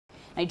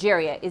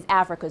Nigeria is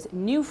Africa's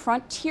new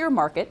frontier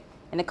market,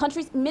 and the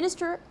country's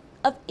Minister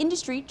of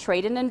Industry,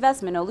 Trade and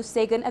Investment,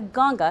 Olusegun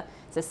Aganga,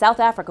 says South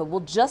Africa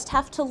will just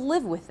have to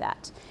live with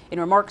that. In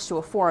remarks to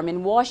a forum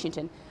in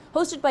Washington,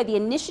 hosted by the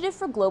Initiative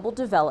for Global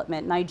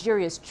Development,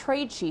 Nigeria's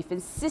trade chief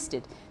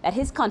insisted that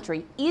his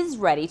country is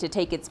ready to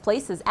take its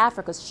place as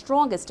Africa's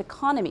strongest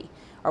economy.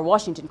 Our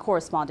Washington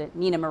correspondent,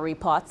 Nina Marie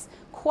Potts,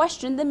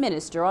 questioned the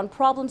minister on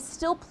problems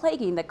still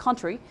plaguing the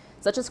country,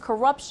 such as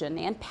corruption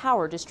and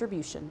power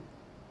distribution.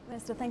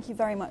 Minister, thank you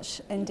very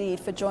much indeed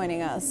for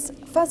joining us.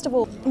 First of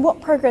all,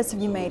 what progress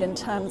have you made in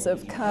terms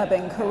of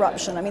curbing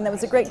corruption? I mean, there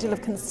was a great deal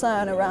of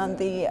concern around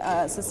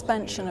the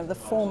suspension of the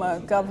former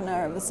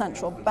governor of the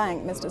central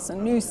bank, Mr.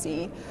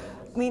 Sanusi.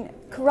 I mean,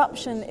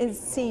 corruption is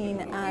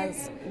seen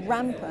as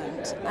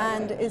rampant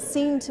and is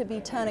seen to be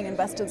turning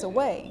investors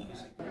away.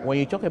 When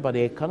you talk about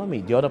the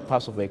economy, the other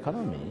parts of the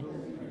economy,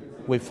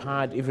 we've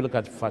had, if you look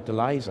at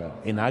fertilizer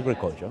in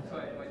agriculture,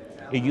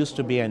 it used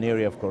to be an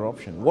area of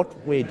corruption. What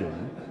we're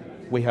doing,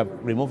 we have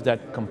removed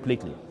that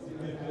completely.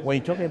 When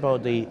you're talking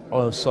about the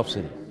oil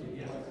subsidy,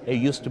 it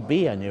used to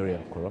be an area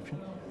of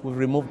corruption. We've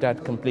removed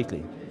that completely.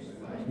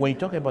 When you're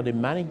talking about the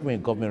management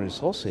of government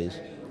resources,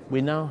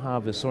 we now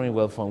have the Sovereign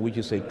Wealth Fund, which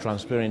is a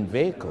transparent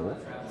vehicle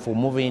for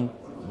moving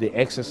the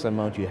excess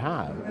amount you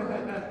have,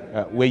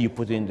 where you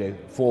put in there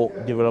for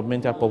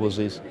developmental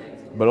purposes,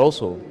 but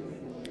also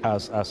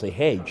as a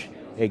hedge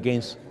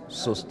against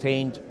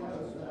sustained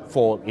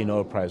fall in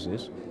oil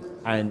prices,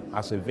 and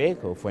as a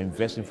vehicle for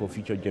investing for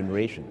future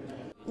generations.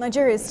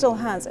 Nigeria still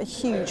has a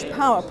huge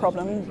power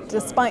problem,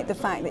 despite the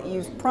fact that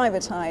you've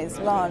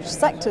privatized large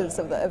sectors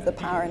of the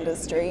power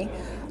industry.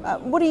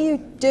 What are you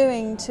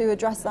doing to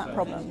address that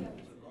problem?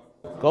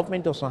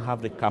 Government doesn't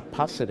have the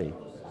capacity,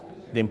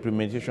 the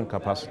implementation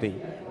capacity,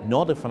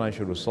 nor the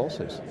financial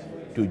resources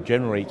to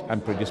generate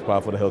and produce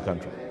power for the whole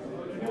country.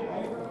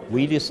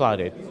 We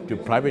decided to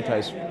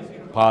privatize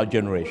power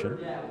generation,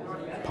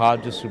 power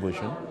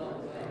distribution,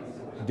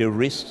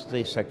 de-risk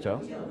the sector,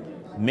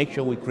 make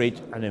sure we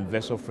create an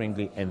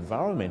investor-friendly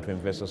environment for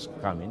investors to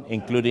come in,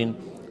 including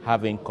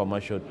having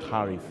commercial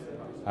tariff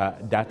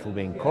that will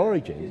be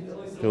encouraging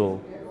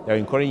they're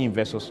encouraging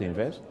investors to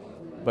invest,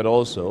 but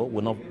also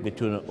will not be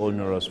too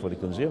onerous for the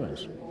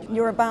consumers.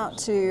 You're about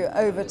to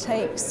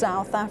overtake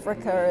South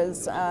Africa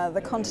as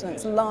the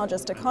continent's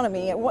largest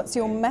economy. What's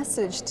your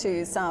message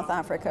to South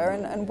Africa,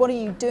 and what are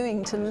you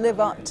doing to live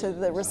up to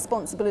the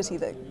responsibility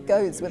that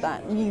goes with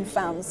that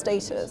newfound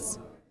status?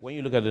 When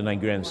you look at the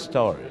Nigerian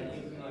story,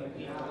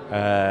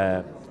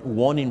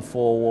 1 in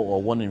 4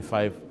 or 1 in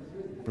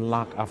 5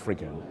 black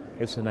African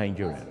is a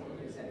Nigerian.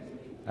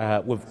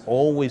 We've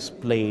always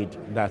played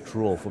that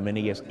role for many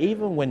years.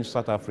 Even when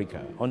South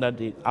Africa, under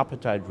the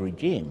apartheid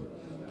regime,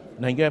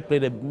 Nigeria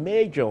played a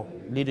major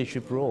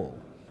leadership role.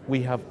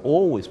 We have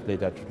always played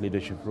that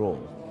leadership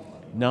role.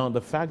 Now, the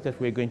fact that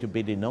we're going to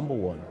be the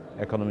 #1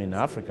 economy in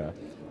Africa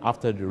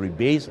after the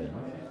rebasing,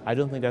 I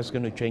don't think that's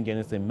going to change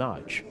anything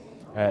much.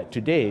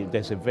 Today,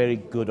 there's a very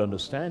good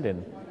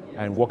understanding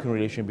and working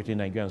relation between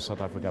Nigeria and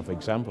South Africa, for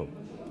example.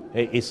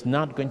 It's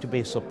not going to be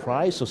a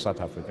surprise to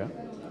South Africa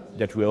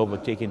that we're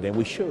overtaking them.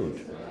 We should.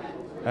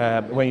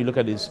 When you look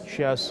at the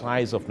sheer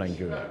size of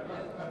Nigeria,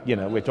 you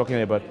know, we're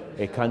talking about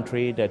a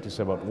country that is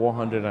about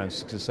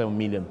 167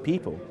 million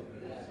people,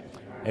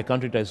 a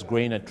country that's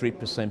growing at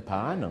 3% per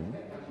annum,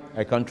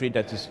 a country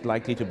that is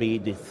likely to be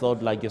the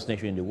 3rd largest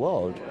nation in the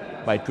world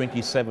by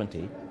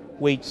 2070,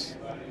 with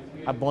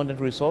abundant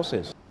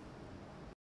resources.